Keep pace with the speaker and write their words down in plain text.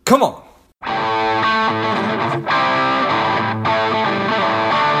Come on.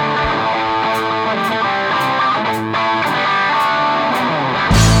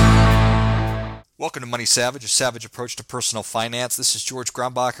 Welcome to Money Savage, a savage approach to personal finance. This is George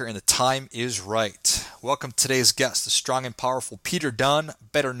Grombacher, and the time is right. Welcome to today's guest, the strong and powerful Peter Dunn,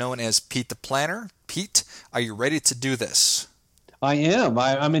 better known as Pete the Planner. Pete, are you ready to do this? I am.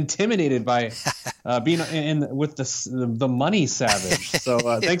 I'm intimidated by being with the Money Savage. So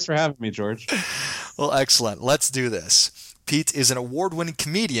thanks for having me, George. Well, excellent. Let's do this. Pete is an award-winning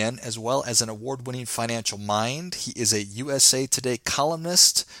comedian as well as an award-winning financial mind. He is a USA Today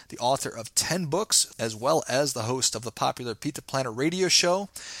columnist, the author of 10 books, as well as the host of the popular Pete the Planner radio show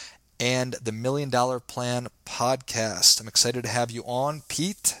and the $1 Million Plan podcast. I'm excited to have you on.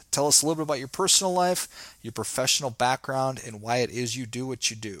 Pete, tell us a little bit about your personal life, your professional background, and why it is you do what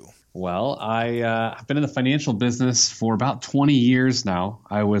you do. Well, I've been in the financial business for about 20 years now.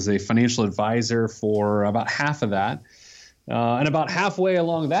 I was a financial advisor for about half of that. And about halfway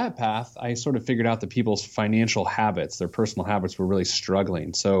along that path, I sort of figured out that people's financial habits, their personal habits, were really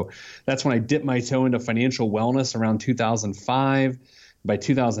struggling. So that's when I dipped my toe into financial wellness around 2005. By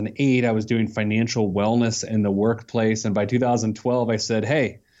 2008, I was doing financial wellness in the workplace. And by 2012, I said,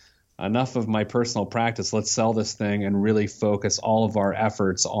 hey, enough of my personal practice. Let's sell this thing and really focus all of our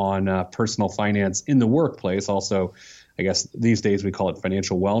efforts on personal finance in the workplace. Also, I guess these days we call it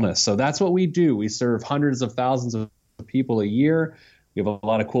financial wellness. So that's what we do. We serve hundreds of thousands of people a year. We have a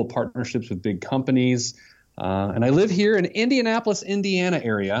lot of cool partnerships with big companies. And I live here in Indianapolis, Indiana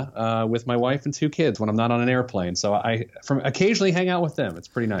area with my wife and 2 kids when I'm not on an airplane. So I occasionally hang out with them. It's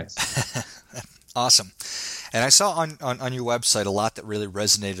pretty nice. Awesome. And I saw on your website a lot that really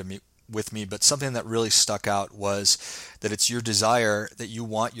resonated with me, but something that really stuck out was that it's your desire that you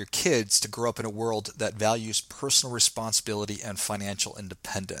want your kids to grow up in a world that values personal responsibility and financial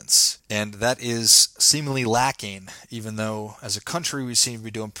independence. And that is seemingly lacking, even though as a country we seem to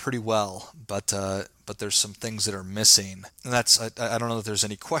be doing pretty well, but there's some things that are missing. And that's, I don't know if there's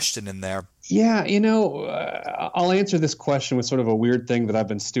any question in there. Yeah, I'll answer this question with sort of a weird thing that I've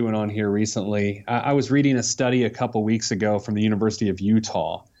been stewing on here recently. I was reading a study a couple weeks ago from the University of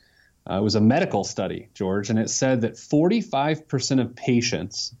Utah. It was a medical study, George, and it said that 45% of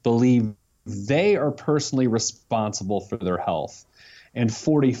patients believe they are personally responsible for their health. And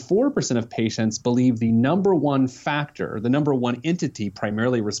 44% of patients believe the number one factor, the number one entity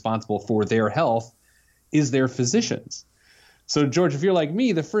primarily responsible for their health is their physicians. So, George, if you're like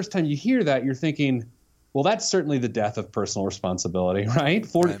me, the first time you hear that, you're thinking, well, that's certainly the death of personal responsibility, right?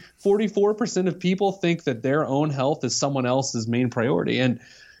 44% of people think that their own health is someone else's main priority. And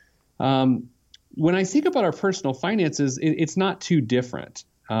when I think about our personal finances, it's not too different.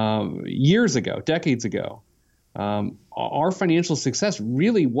 Years ago, decades ago, our financial success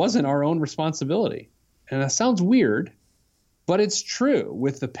really wasn't our own responsibility. And that sounds weird, but it's true.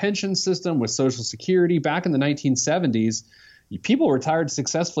 With the pension system, with Social Security, back in the 1970s, people retired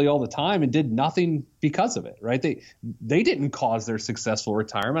successfully all the time and did nothing because of it, right? They didn't cause their successful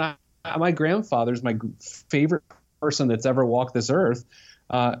retirement. My grandfather's my favorite person that's ever walked this earth.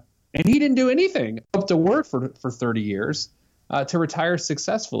 And he didn't do anything up to work for 30 years to retire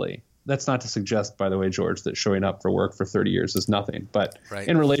successfully. That's not to suggest, by the way, George, that showing up for work for 30 years is nothing. But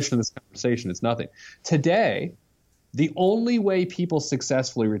in relation to this conversation, it's nothing. Today, the only way people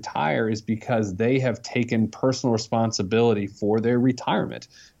successfully retire is because they have taken personal responsibility for their retirement.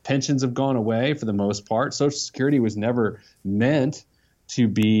 Pensions have gone away for the most part. Social Security was never meant to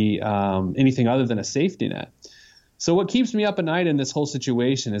be anything other than a safety net. So what keeps me up at night in this whole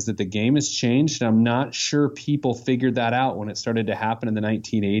situation is that the game has changed. And I'm not sure people figured that out when it started to happen in the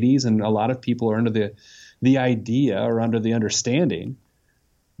 1980s. And a lot of people are under the idea or under the understanding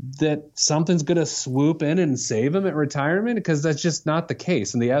that something's going to swoop in and save them at retirement, because that's just not the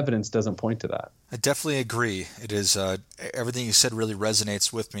case. And the evidence doesn't point to that. I definitely agree. It is everything you said really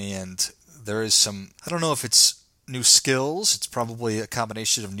resonates with me. And there is some, I don't know if it's new skills. It's probably a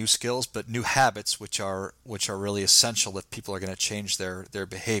combination of new skills, but new habits, which are really essential if people are going to change their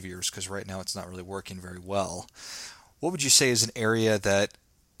behaviors, because right now it's not really working very well. What would you say is an area that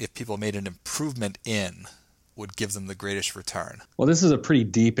if people made an improvement in would give them the greatest return? Well, this is a pretty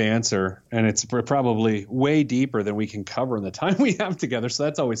deep answer, and it's probably way deeper than we can cover in the time we have together. So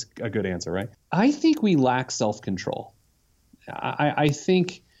that's always a good answer, right? I think we lack self-control. I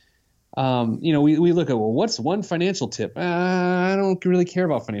think we look at, well, what's one financial tip? I don't really care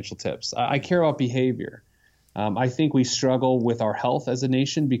about financial tips. I care about behavior. I think we struggle with our health as a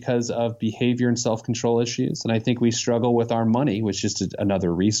nation because of behavior and self-control issues. And I think we struggle with our money, which is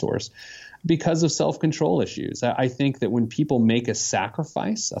another resource. because of self-control issues. I think that when people make a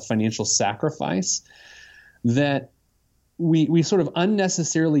sacrifice, a financial sacrifice, that we sort of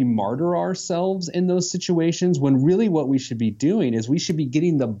unnecessarily martyr ourselves in those situations, when really what we should be doing is we should be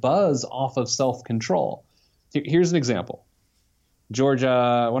getting the buzz off of self-control. Here's an example. George,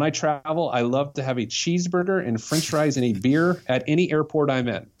 when I travel, I love to have a cheeseburger and French fries and a beer at any airport I'm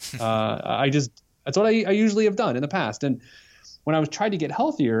in. That's what I usually have done in the past. And when I was trying to get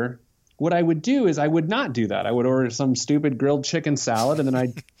healthier, what I would do is I would not do that. I would order some stupid grilled chicken salad, and then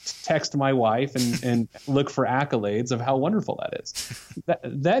I'd text my wife and look for accolades of how wonderful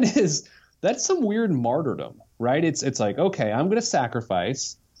that is. That's some weird martyrdom, right? It's like, okay, I'm going to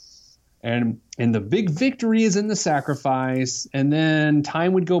sacrifice, and the big victory is in the sacrifice, and then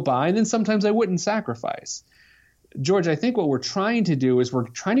time would go by, and then sometimes I wouldn't sacrifice. George, I think what we're trying to do is we're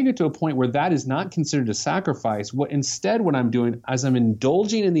trying to get to a point where that is not considered a sacrifice. What I'm doing is I'm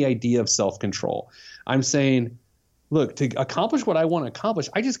indulging in the idea of self-control. I'm saying, look, to accomplish what I want to accomplish,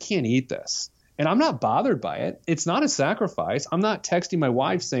 I just can't eat this. And I'm not bothered by it. It's not a sacrifice. I'm not texting my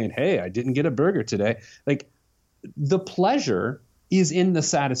wife saying, hey, I didn't get a burger today. Like, the pleasure is in the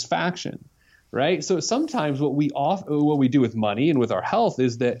satisfaction, right? So sometimes what we do with money and with our health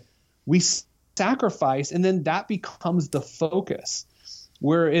is that we sacrifice, and then that becomes the focus.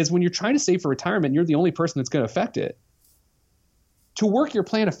 Whereas when you're trying to save for retirement, you're the only person that's going to affect it. To work your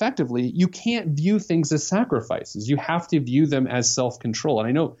plan effectively, you can't view things as sacrifices. You have to view them as self-control. And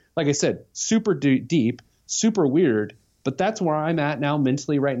I know, like I said, super deep, super weird, but that's where I'm at now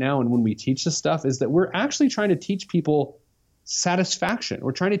mentally right now. And when we teach this stuff, is that we're actually trying to teach people satisfaction.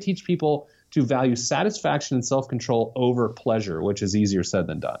 We're trying to teach people to value satisfaction and self-control over pleasure, which is easier said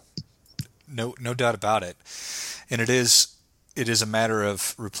than done. No doubt about it. And it is a matter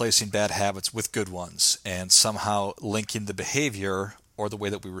of replacing bad habits with good ones, and somehow linking the behavior or the way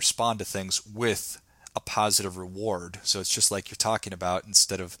that we respond to things with a positive reward. So it's just like you're talking about,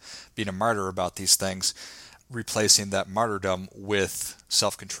 instead of being a martyr about these things, replacing that martyrdom with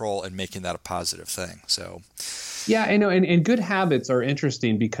self-control and making that a positive thing. So yeah, I know. And good habits are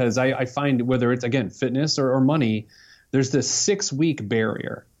interesting because I find, whether it's, again, fitness or money, there's this 6-week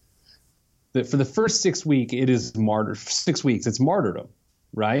barrier. That for the first 6 weeks, it's martyrdom,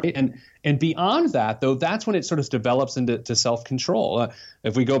 right? And beyond that, though, that's when it sort of develops into self-control.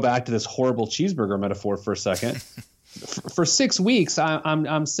 If we go back to this horrible cheeseburger metaphor for a second, for 6 weeks,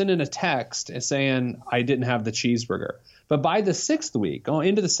 I'm sending a text saying I didn't have the cheeseburger. But by the 6th week,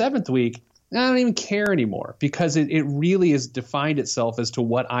 into the 7th week, I don't even care anymore, because it really has defined itself as to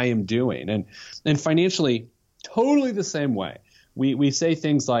what I am doing. And financially, totally the same way. We say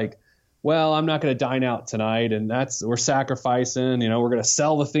things like, well, I'm not going to dine out tonight, and we're sacrificing, we're going to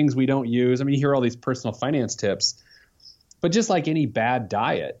sell the things we don't use. I mean, you hear all these personal finance tips, but just like any bad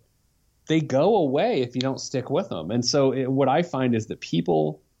diet, they go away if you don't stick with them. And so what I find is that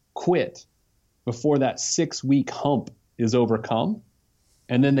people quit before that 6-week hump is overcome,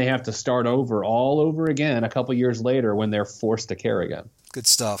 and then they have to start all over again a couple years later when they're forced to care again. Good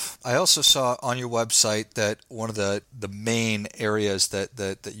stuff. I also saw on your website that one of the main areas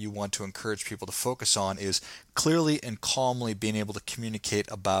that you want to encourage people to focus on is clearly and calmly being able to communicate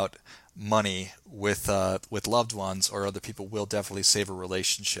about money with loved ones or other people will definitely save a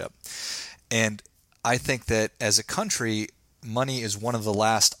relationship. And I think that as a country, money is one of the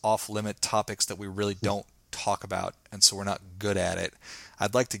last off-limit topics that we really don't talk about, and so we're not good at it.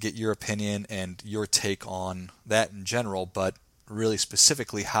 I'd like to get your opinion and your take on that in general, but really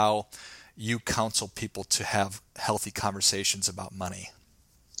specifically how you counsel people to have healthy conversations about money.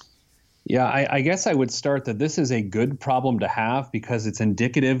 Yeah, I guess I would start that this is a good problem to have because it's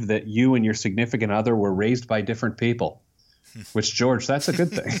indicative that you and your significant other were raised by different people, which, George, that's a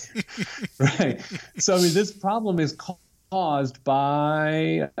good thing, right? So, I mean, this problem is caused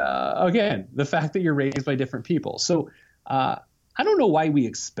by, again, the fact that you're raised by different people. So I don't know why we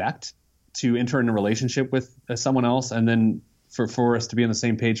expect to enter in a relationship with someone else and then for us to be on the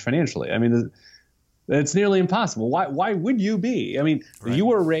same page financially. I mean, it's nearly impossible. Why would you be? I mean, right. You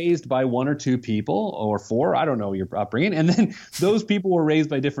were raised by 1 or 2 people or 4, I don't know your upbringing, and then those people were raised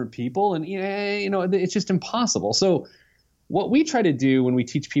by different people, and it's just impossible. So what we try to do when we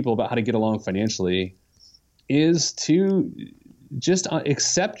teach people about how to get along financially is to just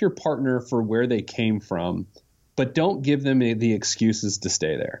accept your partner for where they came from, but don't give them the excuses to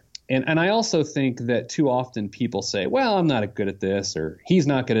stay there. And I also think that too often people say, well, I'm not good at this, or he's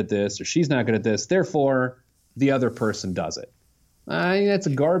not good at this, or she's not good at this, therefore the other person does it. That's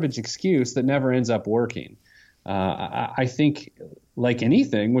a garbage excuse that never ends up working. I think, like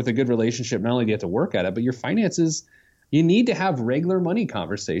anything with a good relationship, not only do you have to work at it, but your finances, you need to have regular money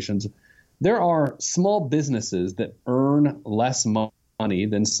conversations. There are small businesses that earn less money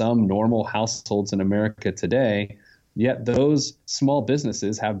than some normal households in America today, yet those small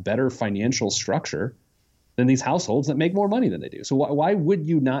businesses have better financial structure than these households that make more money than they do. So why would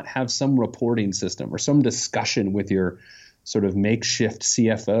you not have some reporting system or some discussion with your sort of makeshift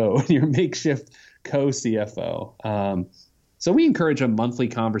CFO, your makeshift co-CFO? So we encourage a monthly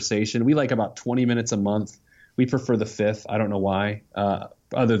conversation. We like about 20 minutes a month. We prefer the 5th. I don't know why,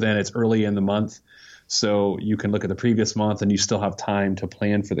 other than it's early in the month. So you can look at the previous month and you still have time to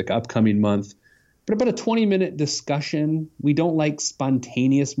plan for the upcoming month. But about a 20-minute discussion. We don't like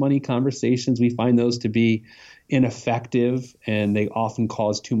spontaneous money conversations. We find those to be ineffective, and they often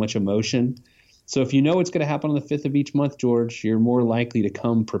cause too much emotion. So if you know it's going to happen on the 5th of each month, George, you're more likely to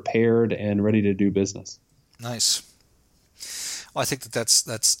come prepared and ready to do business. Nice. Well, I think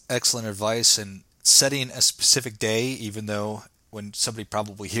that's excellent advice, and setting a specific day, even though when somebody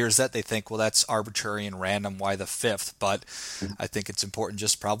probably hears that, they think, well, that's arbitrary and random. Why the 5th? But I think it's important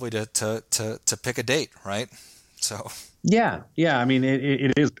just probably to pick a date, right? So yeah. I mean,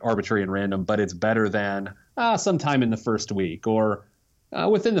 it is arbitrary and random, but it's better than sometime in the first week or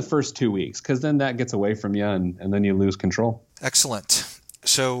within the first 2 weeks, because then that gets away from you and then you lose control. Excellent.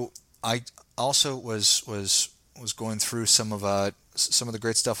 So I also was going through some of the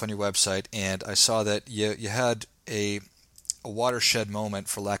great stuff on your website, and I saw that you had a watershed moment,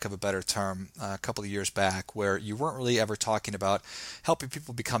 for lack of a better term, a couple of years back, where you weren't really ever talking about helping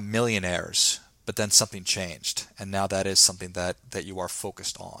people become millionaires, but then something changed, and now that is something that you are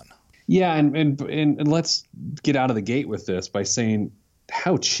focused on. Yeah, and let's get out of the gate with this by saying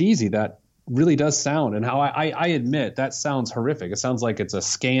how cheesy that really does sound, and how I admit that sounds horrific. It sounds like it's a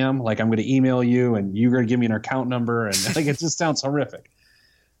scam, like I'm going to email you and you're going to give me an account number, and like it just sounds horrific.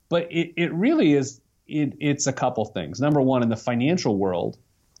 But it really is. It's a couple things. Number one, in the financial world,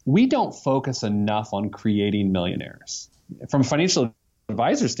 we don't focus enough on creating millionaires. From a financial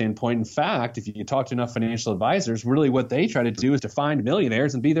advisor standpoint, in fact, if you talk to enough financial advisors, really what they try to do is to find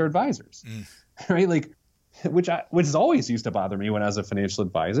millionaires and be their advisors, right? Like, which has always used to bother me when I was a financial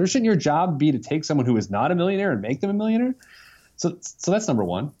advisor. Shouldn't your job be to take someone who is not a millionaire and make them a millionaire? So that's number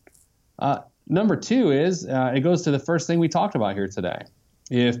one. Number two is it goes to the first thing we talked about here today.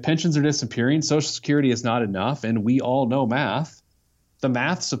 If pensions are disappearing, Social Security is not enough, and we all know math, the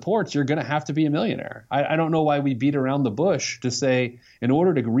math supports you're going to have to be a millionaire. I don't know why we beat around the bush to say in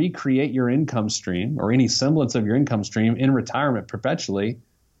order to recreate your income stream or any semblance of your income stream in retirement perpetually,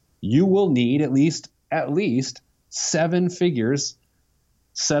 you will need at least 7 figures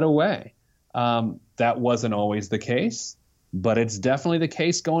set away. That wasn't always the case, but it's definitely the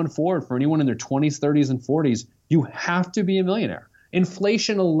case going forward for anyone in their 20s, 30s, and 40s. You have to be a millionaire.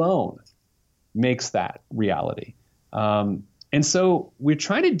 Inflation alone makes that reality. And so we're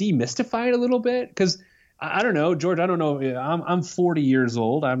trying to demystify it a little bit because I don't know, George, I don't know. I'm 40 years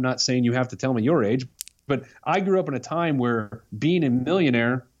old. I'm not saying you have to tell me your age, but I grew up in a time where being a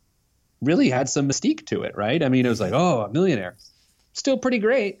millionaire really had some mystique to it, right? I mean, it was like, oh, a millionaire. Still pretty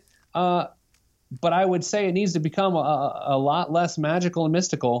great. But I would say it needs to become a lot less magical and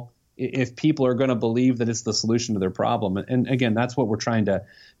mystical if people are going to believe that it's the solution to their problem. And again, that's what we're trying to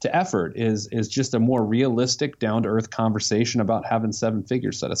effort is just a more realistic, down-to-earth conversation about having 7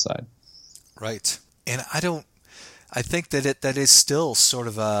 figures set aside. Right. And I think that is still sort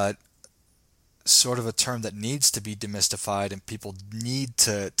of a term that needs to be demystified, and people need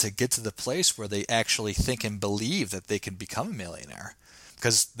to get to the place where they actually think and believe that they can become a millionaire,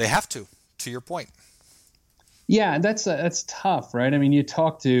 because they have to your point. Yeah, that's tough, right? I mean, you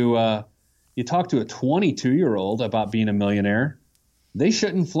talk to a 22-year-old about being a millionaire, they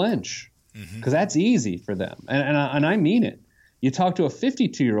shouldn't flinch because that's easy for them, and I mean it. You talk to a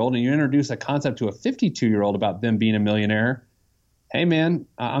 52-year-old and you introduce a concept to a 52-year-old about them being a millionaire. Hey, man,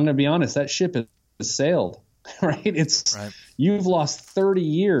 I'm going to be honest, that ship has sailed, right? Right. You've lost 30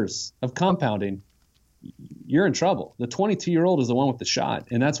 years of compounding. You're in trouble. The 22-year-old is the one with the shot,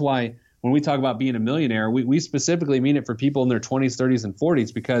 and that's why when we talk about being a millionaire, we specifically mean it for people in their 20s, 30s, and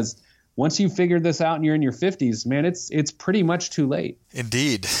 40s, because once you figure this out and you're in your 50s, man, it's pretty much too late.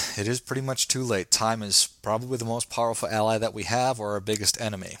 Indeed. It is pretty much too late. Time is probably the most powerful ally that we have, or our biggest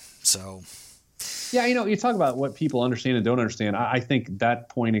enemy. So, yeah, you talk about what people understand and don't understand. I think that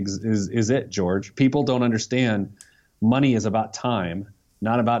point is it, George. People don't understand money is about time,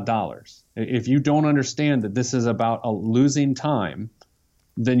 not about dollars. If you don't understand that this is about losing time,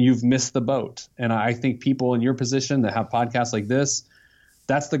 then you've missed the boat. And I think people in your position that have podcasts like this,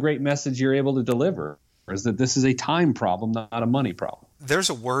 that's the great message you're able to deliver, is that this is a time problem, not a money problem. There's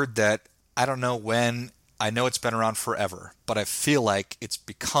a word that I don't know when I know it's been around forever, but I feel like it's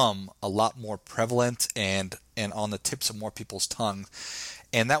become a lot more prevalent and on the tips of more people's tongue.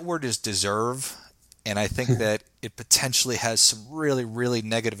 And that word is deserve. And I think that it potentially has some really, really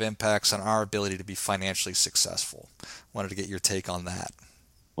negative impacts on our ability to be financially successful. Wanted to get your take on that.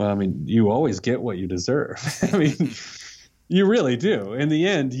 Well, I mean, you always get what you deserve. I mean, you really do. In the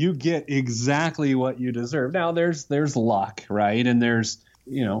end, you get exactly what you deserve. Now, there's luck, right? And there's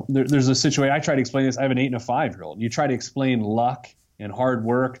a situation. I try to explain this. I have an 8 and a 5-year-old. You try to explain luck and hard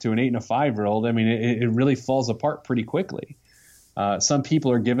work to an 8 and a 5-year-old. I mean, it really falls apart pretty quickly. Some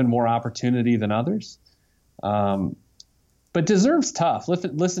people are given more opportunity than others. But deserve's tough.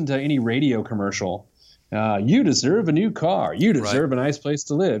 Listen to any radio commercial. You deserve a new car. You deserve a nice place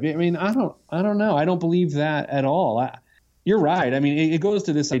to live. I mean, I don't know. I don't believe that at all. You're right. I mean, it goes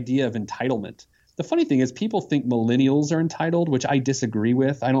to this idea of entitlement. The funny thing is people think millennials are entitled, which I disagree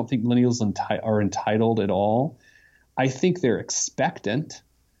with. I don't think millennials are entitled at all. I think they're expectant,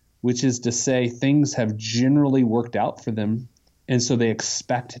 which is to say things have generally worked out for them, and so they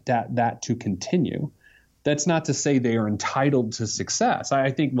expect that to continue. That's not to say they are entitled to success.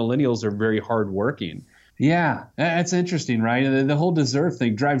 I think millennials are very hardworking. Yeah, that's interesting, right? The whole deserve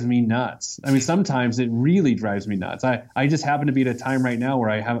thing drives me nuts. I mean, sometimes it really drives me nuts. I just happen to be at a time right now where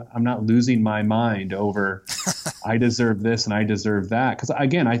I'm not losing my mind over I deserve this and I deserve that. Because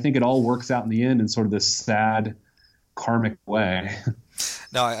again, I think it all works out in the end in sort of this sad karmic way.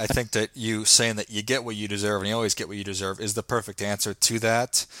 No, I think that you saying that you get what you deserve and you always get what you deserve is the perfect answer to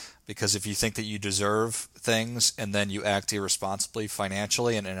that. Because if you think that you deserve things and then you act irresponsibly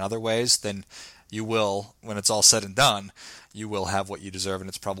financially and in other ways, then you will, when it's all said and done, you will have what you deserve, and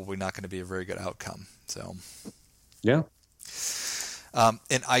it's probably not going to be a very good outcome. So, yeah.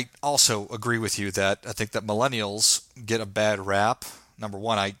 And I also agree with you that I think that millennials get a bad rap. Number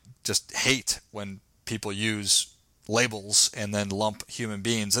one, I just hate when people use labels and then lump human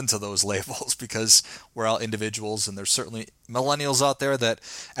beings into those labels because we're all individuals, and there's certainly millennials out there that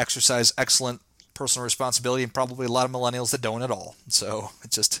exercise excellent personal responsibility and probably a lot of millennials that don't at all. So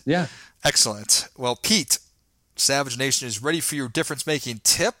it's just excellent. Well, Pete, Savage Nation is ready for your difference-making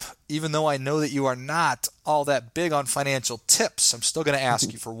tip. Even though I know that you are not all that big on financial tips, I'm still going to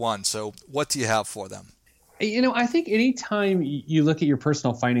ask you for one. So what do you have for them? I think anytime you look at your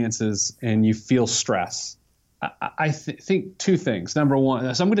personal finances and you feel stress, I think two things. Number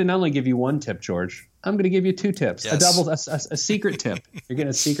one, so I'm going to not only give you one tip, George, I'm going to give you two tips. Yes. A secret tip. You're getting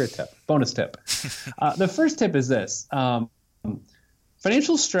a secret tip, bonus tip. The first tip is this.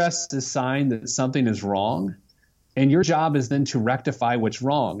 Financial stress is a sign that something is wrong, and your job is then to rectify what's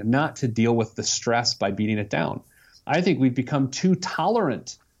wrong, not to deal with the stress by beating it down. I think we've become too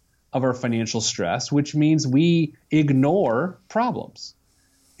tolerant of our financial stress, which means we ignore problems.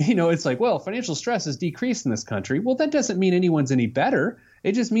 It's like, well, financial stress has decreased in this country. Well, that doesn't mean anyone's any better.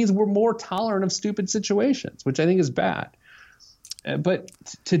 It just means we're more tolerant of stupid situations, which I think is bad. But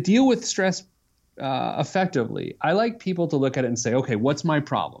to deal with stress effectively, I like people to look at it and say, okay, what's my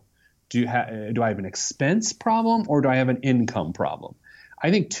problem? Do I have an expense problem or do I have an income problem? I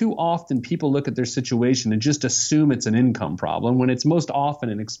think too often people look at their situation and just assume it's an income problem when it's most often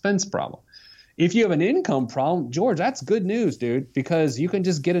an expense problem. If you have an income problem, George, that's good news, dude, because you can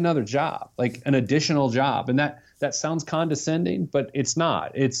just get another job, like an additional job. And that sounds condescending, but it's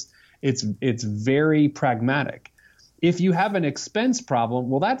not. It's very pragmatic. If you have an expense problem,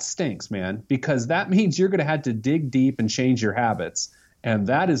 well, that stinks, man, because that means you're going to have to dig deep and change your habits. And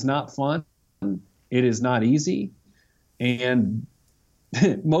that is not fun. It is not easy. And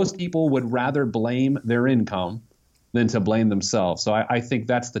most people would rather blame their income than to blame themselves. So I think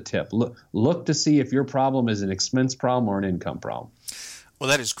that's the tip. Look to see if your problem is an expense problem or an income problem. Well,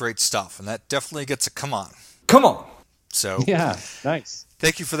 that is great stuff, and that definitely gets a come on. So yeah, nice.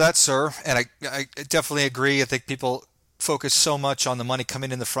 Thank you for that, sir. And I definitely agree. I think people focus so much on the money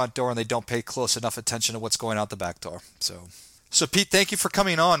coming in the front door, and they don't pay close enough attention to what's going out the back door. So Pete, thank you for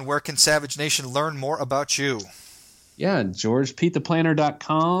coming on. Where can Savage Nation learn more about you? Yeah, George,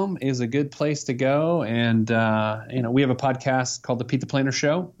 PeteThePlanner.com is a good place to go. And, we have a podcast called The Pete the Planner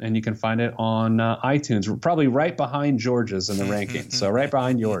Show, and you can find it on iTunes. We're probably right behind George's in the rankings, so right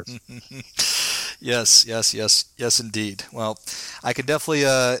behind yours. Yes, indeed. Well, I can definitely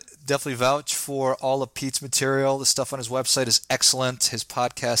vouch for all of Pete's material. The stuff on his website is excellent. His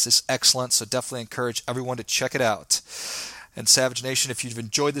podcast is excellent, so definitely encourage everyone to check it out. And Savage Nation, if you've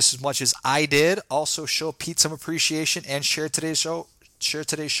enjoyed this as much as I did, also show Pete some appreciation and share today's show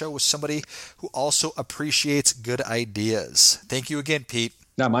with somebody who also appreciates good ideas. Thank you again, Pete.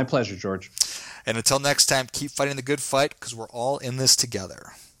 No, my pleasure, George. And until next time, keep fighting the good fight because we're all in this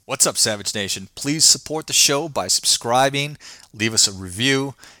together. What's up, Savage Nation? Please support the show by subscribing, leave us a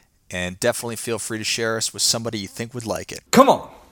review, and definitely feel free to share us with somebody you think would like it. Come on.